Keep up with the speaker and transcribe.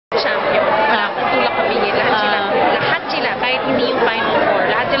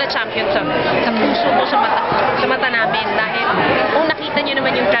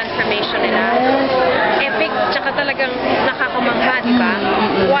talagang nakakamangha, di ba?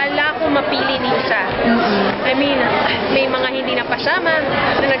 Wala akong mapili ni isa. I mean, may mga hindi napasama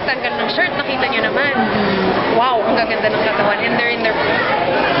na nagtanggal ng shirt, nakita nyo naman. Wow, ang gaganda ng katawan. And they're in their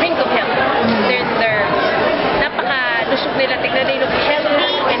pink of health. They're in their napaka-lusog nila. Tignan, they look healthy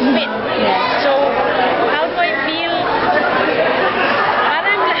and fit. So, how do I feel?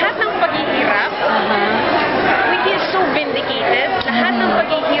 Parang lahat ng paghihirap, we feel so vindicated. Lahat ng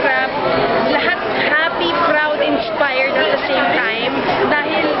paghihirap, lahat happy, proud, inspired at the same time.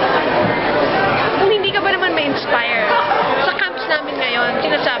 Dahil, kung hindi ka ba naman ma-inspire, sa camps namin ngayon,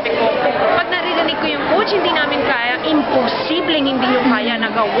 sinasabi ko, pag narinig ko yung coach, hindi namin kaya, imposibleng hindi nyo kaya.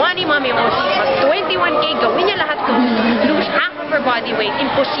 Nagawa ni Mami Osi, pag 21K, gawin niya lahat to, lose half of her body weight,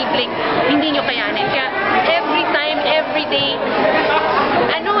 imposibleng hindi nyo kayanin. Kaya, every time, every day,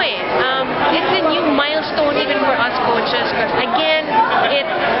 it's a new milestone even for us coaches, because again,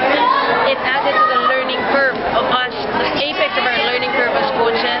 it added to the learning curve of us, the apex of our learning curve as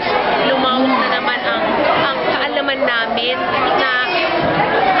coaches. Lumawak na naman ang kaalaman namin na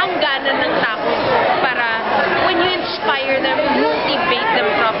hangganan ng tao para when you inspire them, motivate them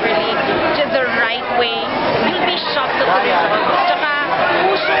properly to the right way, you'll be shocked at the results. Tsaka,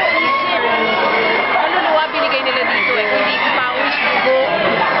 puso, isip, kaluluwa binigay nila dito eh. Hindi pawis, dugo,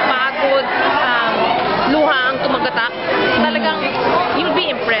 pagod, luha ang tumagatak. Talagang, you'll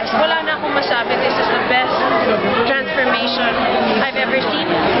be impressed. Wala na akong masabi. This is the best transformation I've ever seen.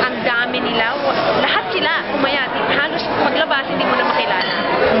 Ang dami nila. Lahat sila umayat. Halos paglabas, hindi mo na makilala.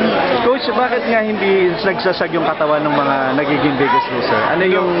 Coach, bakit nga hindi nagsasag yung katawan ng mga nagiging biggest loser? Ano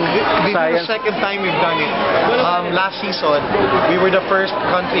yung science? This is the second time we've done it. Last season, we were the first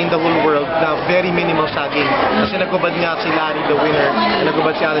country in the whole world na very minimal sagging. Kasi nagubad nga si Larry, the winner,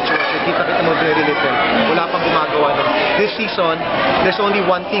 nagubad si Alex Church. Kita mo very little. Wala pang gumagawa nun. This season, there's only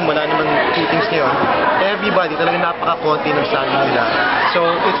one team. Wala naman two teams ngayon. Everybody, talagang napaka-konti ng sagging nila. So,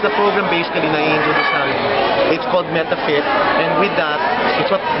 it's the program basically na i-introduce namin. It's called MetaFit. And with that,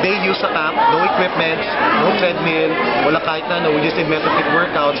 it's what they use sa camp. No equipment, no treadmill, wala kahit na, no. We just did MetaFit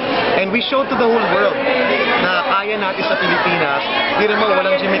workouts. And we showed to the whole world na kaya natin sa Pilipinas, hindi naman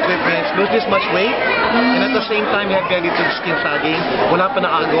walang gym equipment, lose this much weight, and at the same time, you have very little skin sagging. Wala pa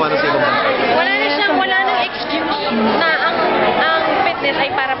nakagawa na sa ibang bansa. Wala nang excuse na ang fitness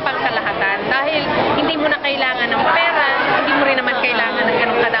ay para pangkalahatan. Dahil hindi mo na kailangan ng pera, hindi mo rin naman kailangan ng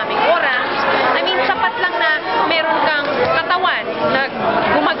ganong kadaming oras. I mean, sapat lang na meron kang katawan na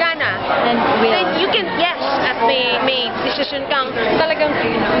gumagana. Then you can, yes, at may decision kang talagang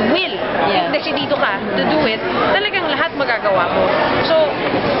will. Desidido ka to do it. Talagang lahat magagawa mo. So,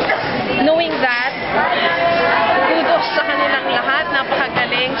 knowing that, kudos sa kanilang lahat.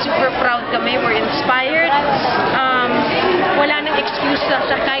 Napakagaling. Super proud kami. We're inspired. Wala nang excuse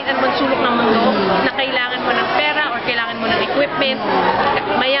sa kahit anumang sulok ng mundo na kailangan mo ng pera or kailangan mo ng equipment.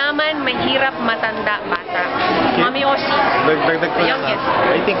 Mayaman, mahirap, matanda, bata. Mami Osi, youngest.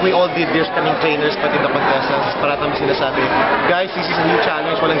 I think we all did this kaming trainers pati the contestants. Para kami sinasabi, guys, this is a new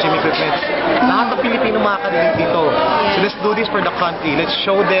challenge. Walang gym equipment. Lahat ng Pilipino makakarinig dito. So let's do this for the country. Let's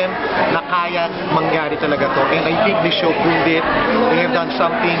show them na kaya mangyari talaga to. And I think this show proved it. They have done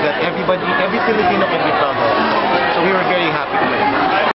something that every Filipino can be proud of. So we were very happy with it.